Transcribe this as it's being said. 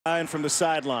From the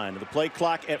sideline. The play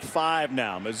clock at 5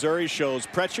 now. Missouri shows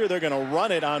pressure. They're going to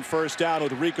run it on first down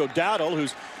with Rico Dowdle,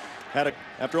 who's had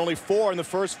after only 4 in the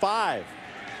first 5.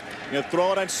 Going to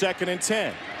throw it on 2nd and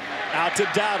 10. Out to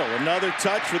Dowdle. Another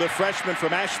touch for the freshman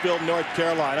from Asheville, North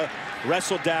Carolina.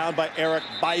 Wrestled down by Eric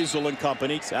Beisel and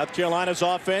company. South Carolina's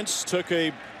offense took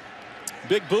a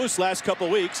big boost last couple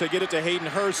of weeks. They get it to Hayden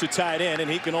Hurst, who tied in,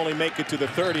 and he can only make it to the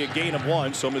 30, a gain of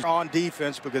 1. So on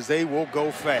defense because they will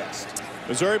go fast.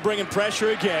 Missouri bringing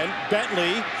pressure again.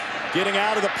 Bentley getting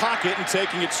out of the pocket and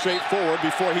taking it straight forward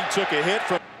before he took a hit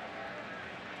from.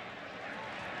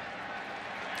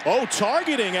 Oh,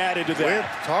 targeting added to that.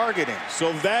 With targeting.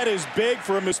 So that is big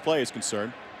for a misplay is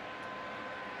concerned.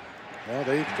 Well,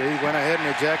 they went ahead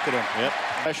and ejected him. Yep.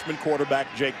 Freshman quarterback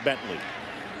Jake Bentley.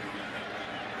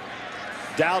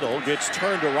 Dowdle gets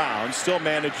turned around, still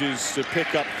manages to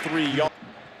pick up 3 yards.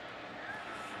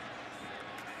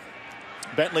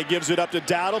 Bentley gives it up to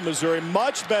Dowdle. Missouri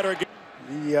much better.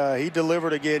 He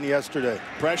delivered again yesterday.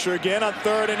 Pressure again on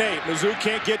 3rd and 8. Mizzou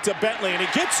can't get to Bentley, and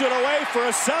he gets it away for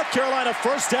a South Carolina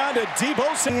first down to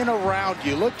Debo. In around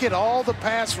you. Look at all the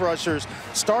pass rushers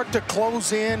start to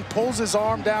close in, pulls his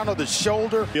arm down to the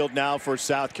shoulder. Field now for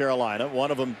South Carolina.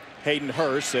 One of them, Hayden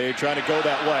Hurst. They're trying to go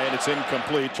that way, and it's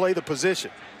incomplete. Play the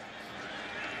position.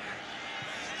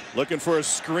 Looking for a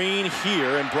screen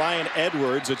here, and Brian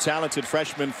Edwards, a talented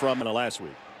freshman from last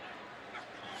week.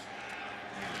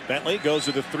 Bentley goes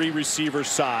to the 3-receiver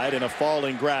side, and a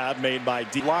falling grab made by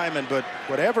D. Lineman, but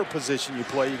whatever position you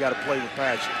play, you got to play with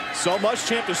passion. So much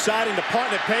champ deciding to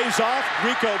punt, and it pays off.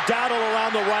 Rico Dowdle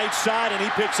around the right side, and he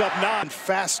picks up 9.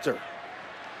 Faster.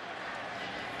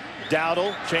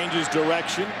 Dowdle changes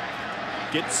direction,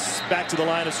 gets back to the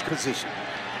line of position.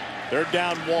 3rd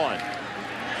down 1.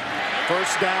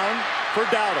 First down for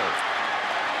Dowdle.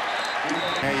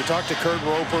 And you talk to Kurt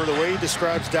Roper, the way he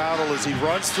describes Dowdle is he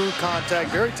runs through contact.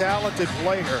 Very talented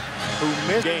player who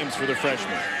missed games for the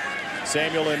freshman.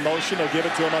 Samuel in motion. They'll give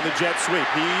it to him on the jet sweep.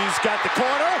 He's got the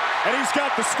corner, and he's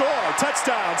got the score.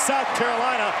 Touchdown, South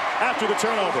Carolina after the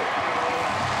turnover.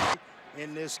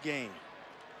 In this game.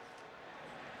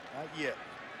 Not yet.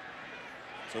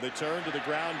 So they turn to the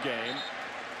ground game.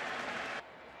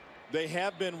 They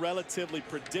have been relatively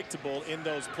predictable in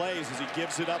those plays as he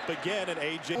gives it up again, and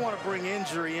AJ. I want to bring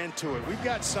injury into it. We've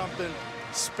got something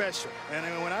special. And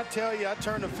when I tell you I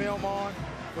turn the film on,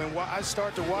 when I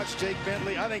start to watch Jake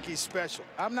Bentley, I think he's special.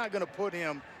 I'm not going to put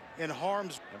him in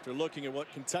harm's. After looking at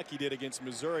what Kentucky did against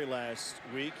Missouri last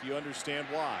week, you understand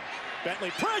why.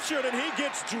 Bentley pressured, and he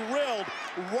gets drilled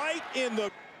right in the.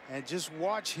 And just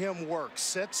watch him work.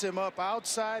 Sets him up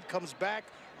outside, comes back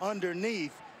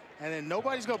underneath. And then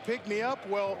nobody's going to pick me up.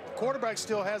 Well, the quarterback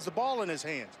still has the ball in his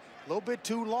hands. A little bit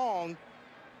too long,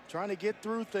 trying to get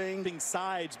through things.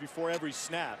 Sides before every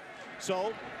snap.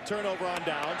 So, turnover on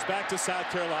downs. Back to South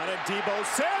Carolina. Debo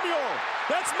Samuel.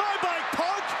 That's my bike,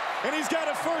 punk. And he's got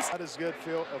a first. That is good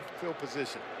field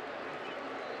position.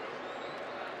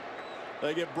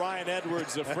 They get Brian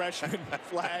Edwards, a freshman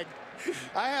flag.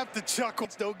 I have to chuckle.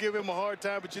 Don't give him a hard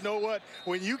time. But you know what?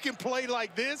 When you can play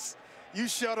like this, you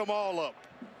shut them all up.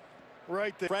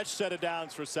 Right there. Fresh set of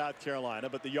downs for South Carolina,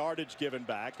 but the yardage given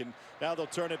back, and now they'll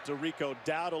turn it to Rico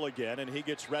Dowdle again, and he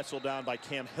gets wrestled down by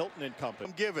Cam Hilton and company.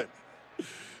 I'm giving.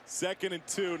 2nd and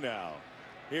 2 now.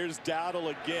 Here's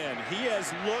Dowdle again. He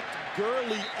has looked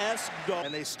Gurley-esque though.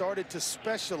 And they started to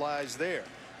specialize there.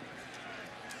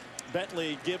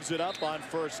 Bentley gives it up on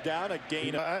first down, a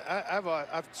gain.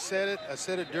 I've said it. I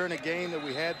said it during a game that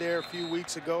we had there a few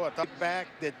weeks ago. I thought back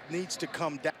that needs to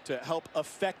come down to help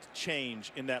affect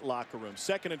change in that locker room.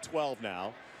 2nd and 12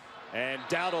 now, and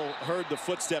Dowdle heard the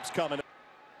footsteps coming.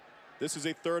 This is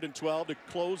a 3rd and 12 to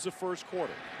close the first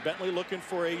quarter. Bentley looking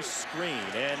for a screen,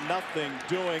 and nothing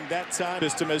doing that time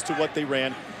system as to what they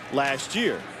ran last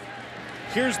year.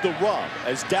 Here's the rub.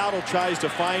 As Dowdle tries to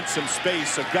find some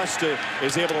space, Augusta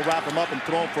is able to wrap him up and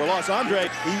throw him for a loss. Andre.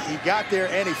 He got there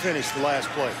and he finished the last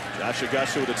play. Josh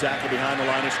Augusta with a tackle behind the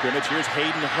line of scrimmage. Here's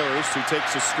Hayden Hurst, who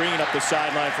takes a screen up the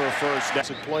sideline for a first down.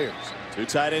 Players. 2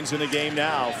 tight ends in the game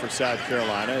now for South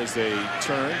Carolina as they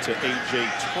turn to A.J.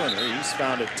 Turner. He's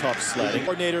found it tough sledding.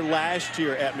 Coordinator last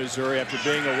year at Missouri after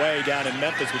being away down in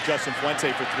Memphis with Justin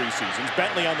Fuente for 3 seasons.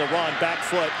 Bentley on the run, back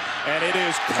foot, and it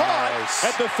is caught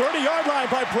at the 30-yard line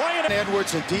by Brian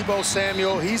Edwards and Debo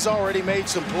Samuel. He's already made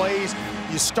some plays.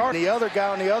 You start, the other guy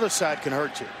on the other side can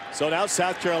hurt you. So now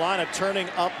South Carolina turning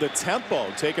up the tempo,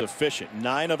 taking efficient.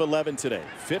 9 of 11 today,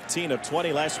 15 of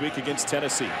 20 last week against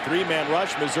Tennessee. 3-man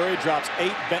rush. Missouri drops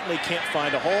 8. Bentley can't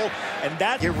find a hole, and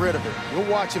that. Get rid of it.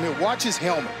 You'll watch him. Watch his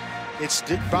helmet. It's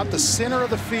about the center of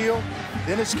the field.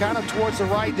 Then it's kind of towards the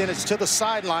right. Then it's to the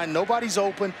sideline. Nobody's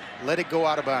open. Let it go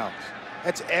out of bounds.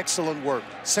 That's excellent work.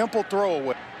 Simple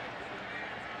throwaway.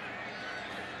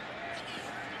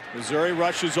 Missouri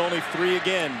rushes only 3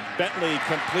 again. Bentley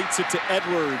completes it to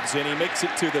Edwards, and he makes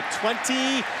it to the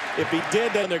 20. If he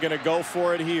did, then they're going to go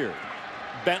for it here.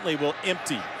 Bentley will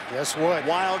empty. Guess what?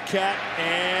 Wildcat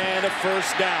and a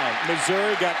first down.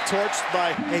 Missouri got torched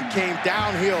by and came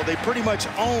downhill. They pretty much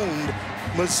owned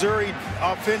Missouri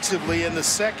offensively in the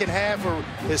second half, or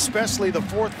especially the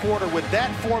fourth quarter, with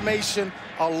that formation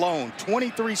alone.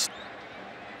 23.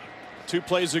 2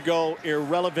 plays ago,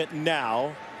 irrelevant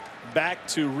now. Back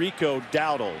to Rico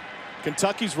Dowdle.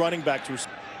 Kentucky's running back to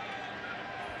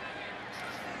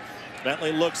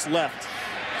Bentley looks left.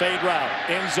 Fade route.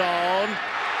 End zone.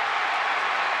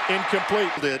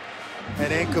 Incomplete.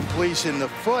 An incompletion. The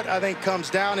foot, I think, comes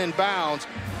down in bounds,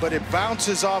 but it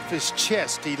bounces off his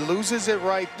chest. He loses it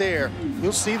right there.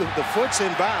 You'll see the foot's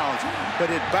in bounds,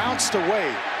 but it bounced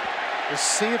away. Let's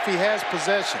see if he has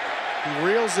possession. He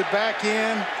reels it back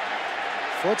in.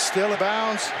 Foot still in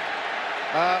bounds.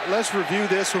 Let's review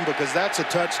this one because that's a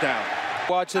touchdown.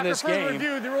 Watching this game,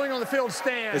 review, the ruling on the field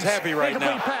stands. Is happy right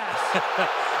now. Pass.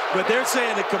 But they're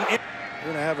saying that we're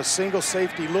going to have a single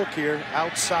safety look here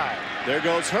outside. There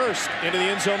goes Hurst into the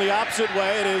end zone the opposite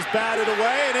way. It is batted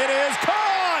away, and it is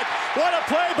caught. What a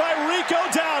play by Rico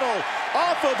Dowdle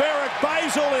off of Eric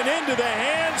Beisel and into the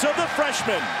hands of the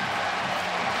freshman.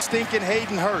 Stinking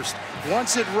Hayden Hurst.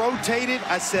 Once it rotated,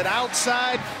 I said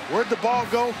outside. Where'd the ball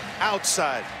go?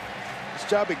 Outside. This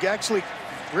job, it actually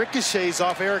ricochets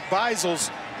off Eric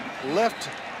Beisel's left,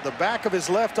 the back of his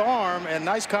left arm, and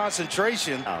nice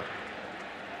concentration.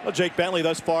 Well, Jake Bentley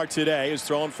thus far today is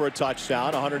thrown for a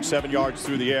touchdown, 107 yards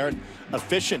through the air, and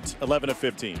efficient, 11 of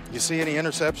 15. You see any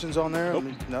interceptions on there? Nope.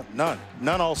 I mean,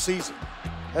 none all season.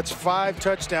 That's 5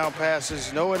 touchdown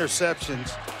passes, no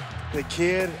interceptions. The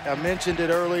kid, I mentioned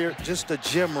it earlier, just a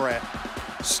gym rat.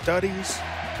 Studies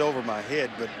over my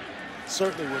head, but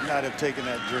certainly would not have taken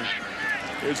that drink.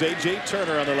 Here's A.J.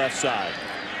 Turner on the left side.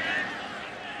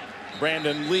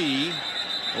 Brandon Lee,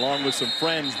 along with some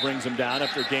friends, brings him down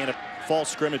after a gain of false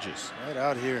scrimmages. Right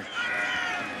out here.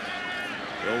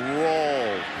 They'll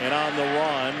roll, and on the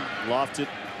run, lofted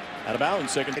out of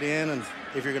bounds. Second in, and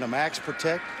if you're going to max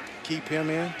protect, keep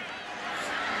him in.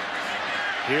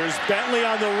 Here's Bentley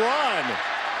on the run,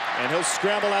 and he'll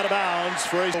scramble out of bounds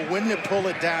for his. When to pull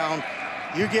it down,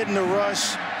 you're getting the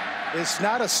rush. It's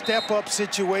not a step-up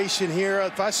situation here.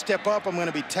 If I step up, I'm going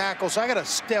to be tackled, so I got to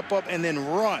step up and then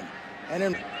run. And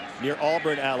then near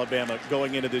Auburn, Alabama,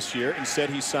 going into this year. Instead,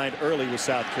 he signed early with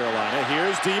South Carolina.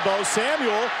 Here's Deebo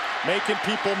Samuel making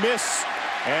people miss,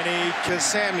 and because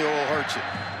Samuel will hurt you.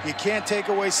 You can't take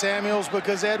away Samuels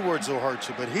because Edwards will hurt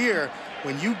you. But here,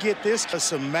 when you get this,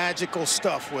 some magical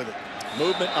stuff with it.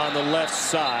 Movement on the left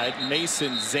side.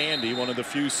 Mason Zandy, one of the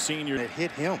few seniors. It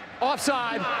hit him.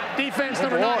 Offside. Defense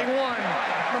number 91.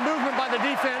 The movement by the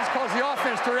defense caused the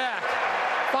offense to react.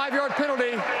 5-yard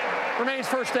penalty. Remains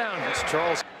first down. It's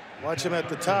Charles. Watch him at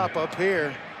the top up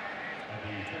here.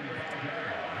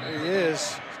 There he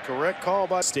is. Correct call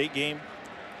by state game.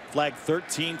 Flagged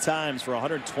 13 times for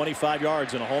 125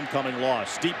 yards in a homecoming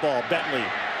loss. Deep ball. Bentley.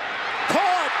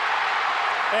 Caught!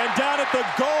 And down at the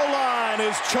goal line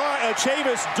is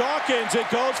Chavis Dawkins. It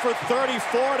goes for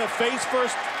 34 and a face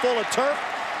first full of turf.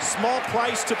 Small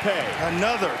price to pay.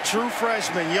 Another true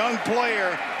freshman, young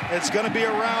player that's going to be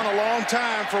around a long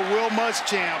time for Will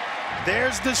Muschamp.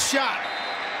 There's the shot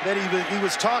that he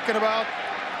was talking about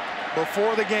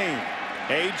before the game.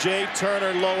 A.J.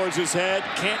 Turner lowers his head,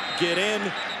 can't get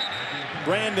in.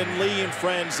 Brandon Lee and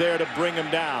friends there to bring him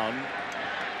down.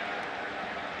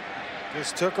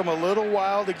 Just took him a little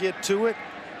while to get to it.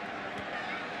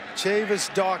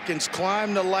 Chavis Dawkins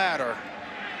climbed the ladder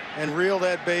and reel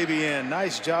that baby in.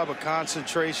 Nice job of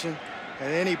concentration.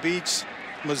 And then he beats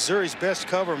Missouri's best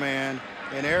cover man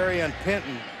in Arian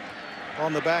Penton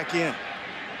on the back end.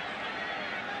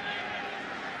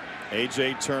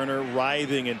 A.J. Turner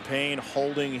writhing in pain,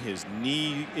 holding his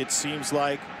knee, it seems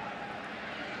like.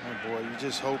 Oh boy, you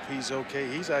just hope he's okay.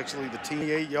 He's actually the team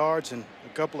 8 yards and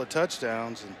a couple of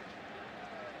touchdowns. And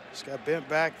just got bent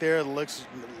back there. It looks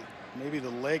maybe the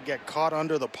leg got caught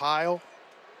under the pile.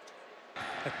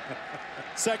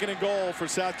 Second and goal for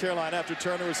South Carolina after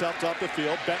Turner is helped off the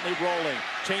field. Bentley rolling,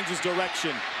 changes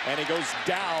direction, and he goes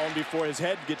down before his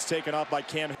head gets taken off by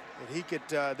Cam. He could.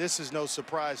 This is no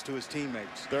surprise to his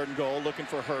teammates. Third and goal, looking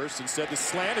for Hurst. Instead, the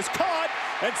slant is caught,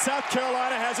 and South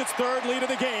Carolina has its third lead of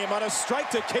the game on a strike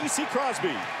to Casey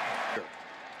Crosby.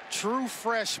 True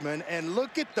freshman, and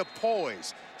look at the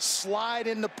poise. Slide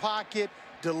in the pocket,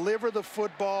 deliver the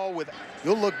football with.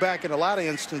 You'll look back in a lot of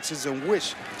instances and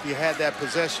wish you had that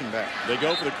possession back. They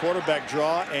go for the quarterback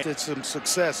draw, and it's some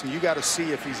success, and you got to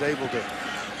see if he's able to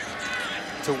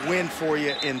win for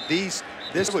you in these.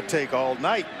 This would take all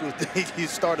night. You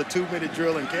start a 2-minute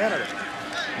drill in Canada.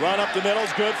 Run up the middle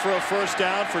is good for a first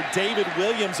down for David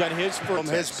Williams on his first.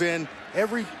 Has been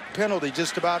every penalty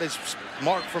just about is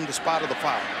marked from the spot of the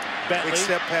foul. Bentley,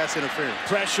 except pass interference.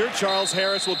 Pressure. Charles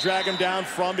Harris will drag him down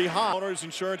from behind. Owners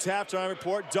Insurance halftime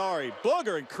report. Dari,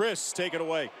 Booger, and Chris take it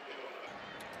away.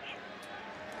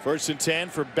 1st and 10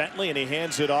 for Bentley, and he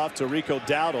hands it off to Rico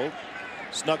Dowdle.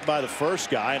 Snuck by the first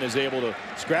guy and is able to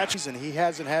scratch. And he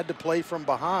hasn't had to play from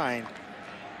behind.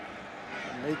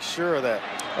 Make sure of that.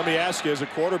 Let me ask you, as a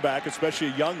quarterback, especially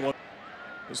a young one,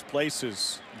 this place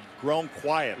has grown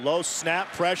quiet. Low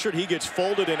snap, pressured. He gets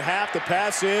folded in half. The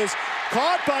pass is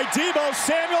caught by Deebo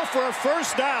Samuel for a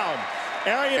first down.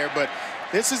 But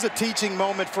this is a teaching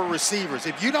moment for receivers.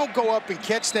 If you don't go up and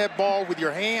catch that ball with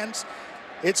your hands,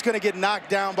 it's going to get knocked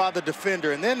down by the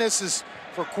defender. And then this is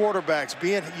for quarterbacks,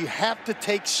 you have to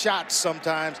take shots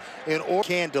sometimes in order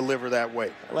can deliver that way.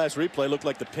 Last replay looked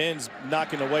like the pins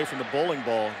knocking away from the bowling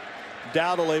ball.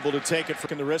 Dowdle able to take it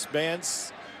from the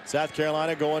wristbands. South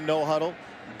Carolina going no huddle.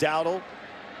 Dowdle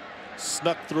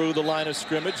snuck through the line of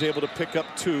scrimmage, able to pick up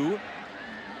 2.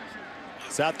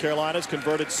 South Carolina's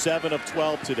converted 7 of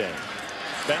 12 today.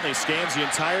 Bentley scans the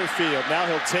entire field. Now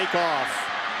he'll take off,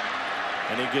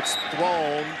 and he gets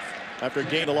thrown after a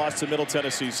gain of loss to Middle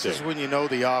Tennessee State. This is when you know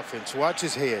the offense. Watch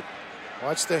his head.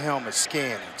 Watch the helmet.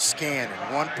 Scanning.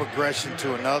 One progression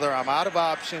to another. I'm out of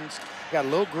options. Got a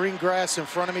little green grass in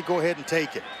front of me. Go ahead and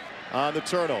take it. On the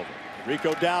turnover,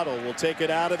 Rico Dowdle will take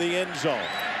it out of the end zone.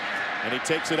 And he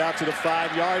takes it out to the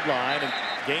 5-yard line and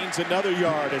gains another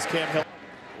yard as Cam Hill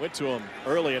went to him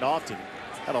early and often.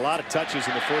 Had a lot of touches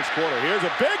in the first quarter. Here's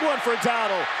a big one for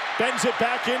Dowdle. Bends it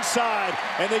back inside,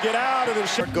 and they get out of the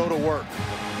shot. Go to work.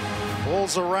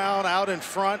 Pulls around out in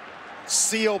front.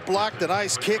 Seal blocked. A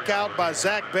nice kick out by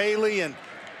Zach Bailey, and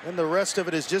then the rest of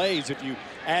it is just plays if you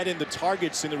add in the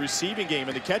targets in the receiving game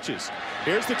and the catches.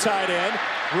 Here's the tight end.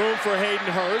 Room for Hayden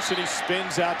Hurst, and he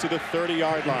spins out to the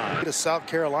 30-yard line. To South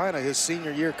Carolina his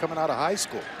senior year coming out of high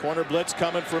school. Corner blitz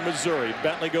coming for Missouri.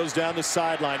 Bentley goes down the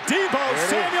sideline. Deebo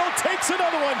Samuel takes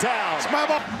another one down. It's my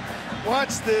ball.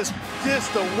 Watch this.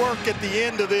 Just the work at the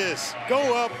end of this.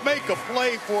 Go up, make a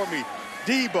play for me.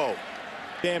 Deebo.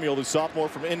 Samuel, the sophomore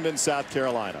from Inman, South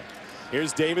Carolina.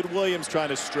 Here's David Williams trying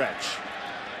to stretch.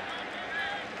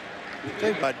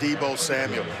 By Deebo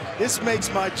Samuel. This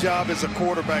makes my job as a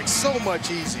quarterback so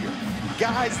much easier.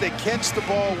 Guys that catch the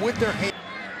ball with their hands.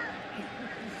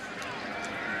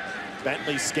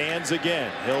 Bentley scans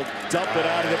again. He'll dump it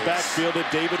out of the backfield to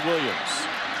David Williams.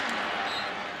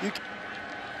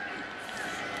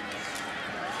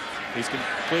 He's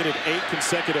completed 8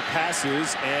 consecutive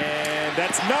passes, and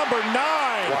that's number 9.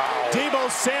 Wow. Deebo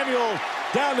Samuel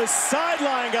down the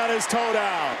sideline, got his toe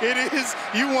down. It is,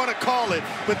 you want to call it,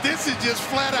 but this is just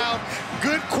flat out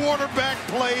good quarterback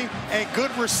play and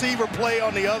good receiver play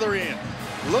on the other end.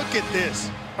 Look at this.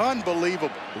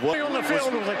 Unbelievable. On the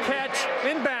field was a catch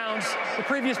inbounds. The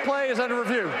previous play is under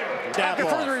review. After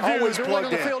further review, always the plugged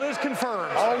on the in. field is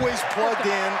confirmed. Always plugged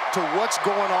in to what's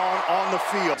going on the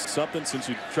field. Something since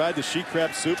you tried the sheet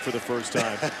crab soup for the first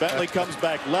time. Bentley comes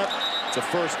back left. It's a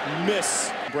first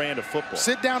miss brand of football.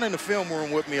 Sit down in the film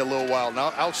room with me a little while, and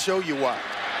I'll show you why.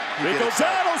 Rico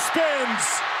Dowdle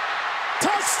spins.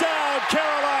 Touchdown,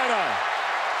 Carolina.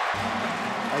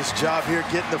 Nice job here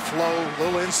getting the flow.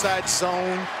 Little inside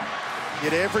zone.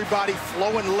 Get everybody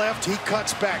flowing left. He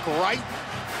cuts back right.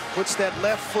 Puts that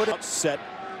left foot. Upset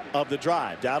of the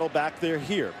drive. Dowdle back there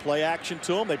here. Play action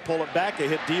to him. They pull it back. They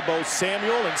hit Deebo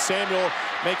Samuel, and Samuel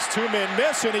makes 2 men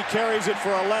miss, and he carries it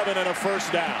for 11 and a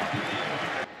first down.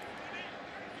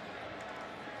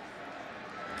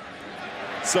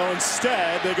 So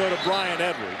instead, they go to Brian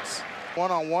Edwards.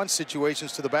 One-on-one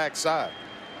situations to the backside.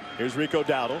 Here's Rico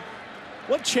Dowdle.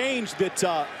 What changed that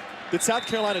South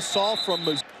Carolina saw from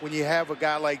Mizzou? When you have a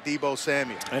guy like Deebo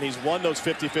Samuel. And he's won those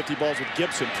 50-50 balls with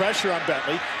Gibson. Pressure on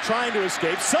Bentley, trying to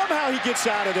escape. Somehow he gets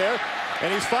out of there,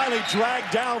 and he's finally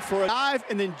dragged down for a dive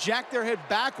and then jack their head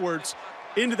backwards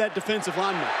into that defensive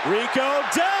lineman. Rico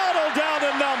Dowdle down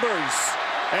the numbers.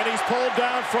 And he's pulled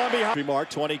down from behind. Mark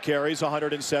 20 carries,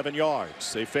 107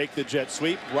 yards. They fake the jet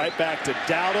sweep, right back to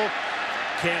Dowdle.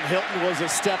 Cam Hilton was a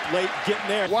step late getting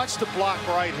there. Watch the block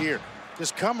right here.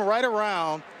 Just come right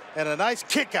around, and a nice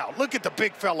kick out. Look at the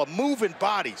big fella moving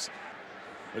bodies.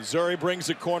 Missouri brings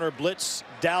a corner blitz.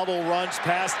 Dowdle runs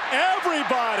past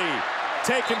everybody.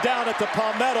 taken down at the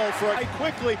Palmetto for a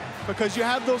quickly, because you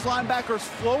have those linebackers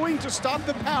flowing to stop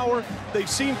the power. They've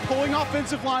seen pulling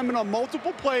offensive linemen on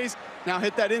multiple plays. Now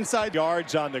hit that inside.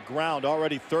 Yards on the ground,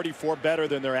 already 34 better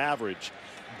than their average.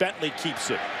 Bentley keeps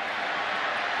it.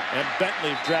 And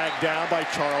Bentley dragged down by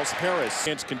Charles Harris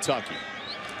against Kentucky.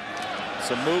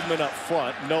 Some movement up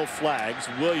front, no flags.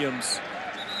 Williams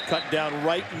cut down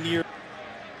right near.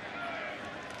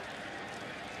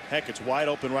 Heck, it's wide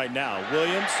open right now.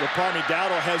 Williams,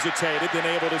 Dowdle hesitated, then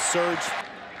able to surge.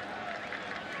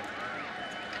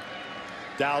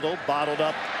 Dowdle bottled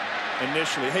up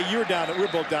initially. Hey, you were down. We were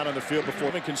both down on the field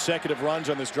before. Consecutive runs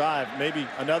on this drive. Maybe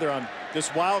another on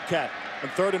this Wildcat on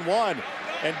 3rd and 1.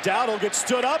 And Dowdle gets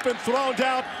stood up and thrown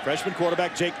down. Freshman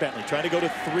quarterback Jake Bentley trying to go to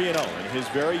 3-0 in his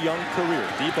very young career.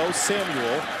 Deebo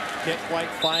Samuel can't quite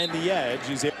find the edge.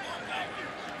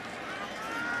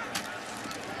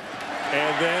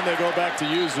 And then they go back to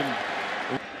using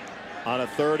on a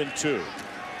 3rd and 2.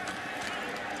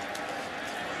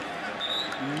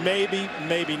 Maybe,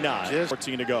 maybe not.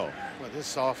 14 to go. Well,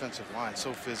 this offensive line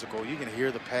so physical. You can hear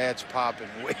the pads popping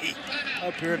way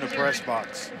up here in the press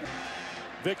box.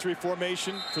 Victory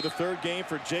formation for the 3rd game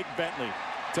for Jake Bentley.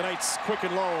 Tonight's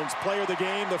Quicken Loans player of the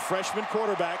game, the freshman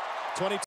quarterback. 22.